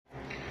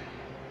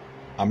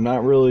I'm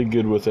not really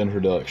good with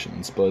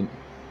introductions, but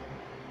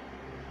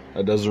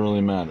that doesn't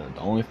really matter.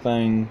 The only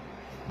thing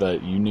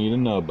that you need to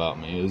know about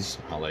me is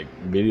I like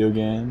video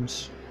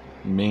games,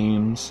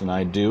 memes, and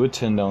I do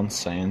intend on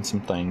saying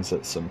some things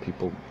that some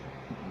people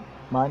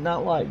might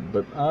not like,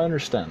 but I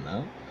understand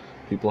that.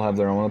 People have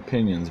their own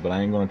opinions, but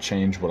I ain't gonna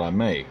change what I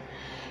make.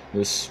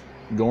 This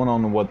going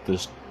on to what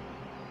this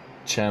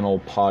channel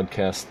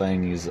podcast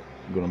thing is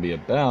going to be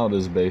about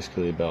is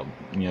basically about,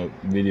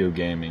 video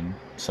gaming,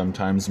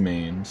 sometimes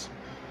memes,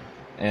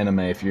 anime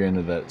if you're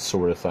into that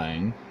sort of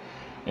thing,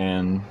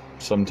 and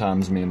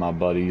sometimes me and my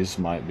buddies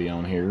might be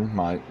on here,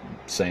 might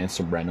saying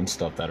some random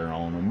stuff that are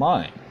on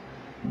mine.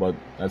 But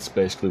that's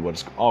basically what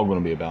it's all going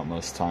to be about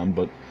most of the time.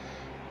 But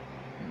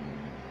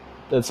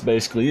that's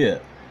basically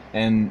it.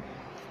 And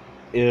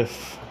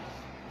if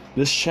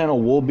this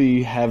channel will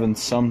be having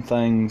some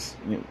things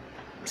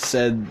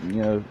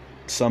said,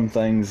 some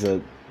things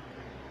that,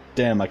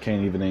 damn, I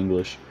can't even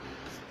English.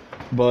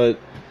 But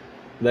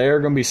there are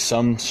going to be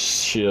some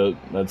shit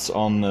that's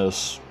on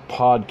this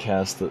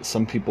podcast that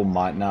some people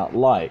might not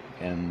like,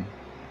 and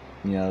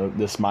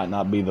this might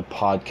not be the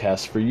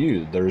podcast for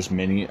you. There's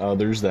many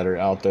others that are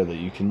out there that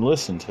you can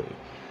listen to.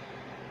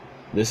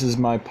 This is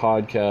my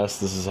podcast.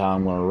 This is how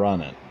I'm going to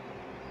run it.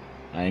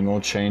 I ain't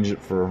going to change it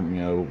for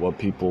what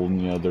people,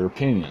 their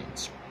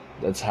opinions.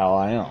 That's how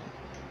I am.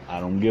 I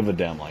don't give a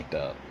damn like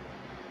that.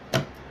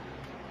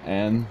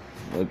 And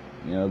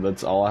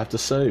that's all I have to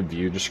say.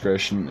 Viewer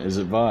discretion is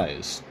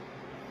advised.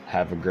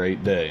 Have a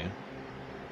great day.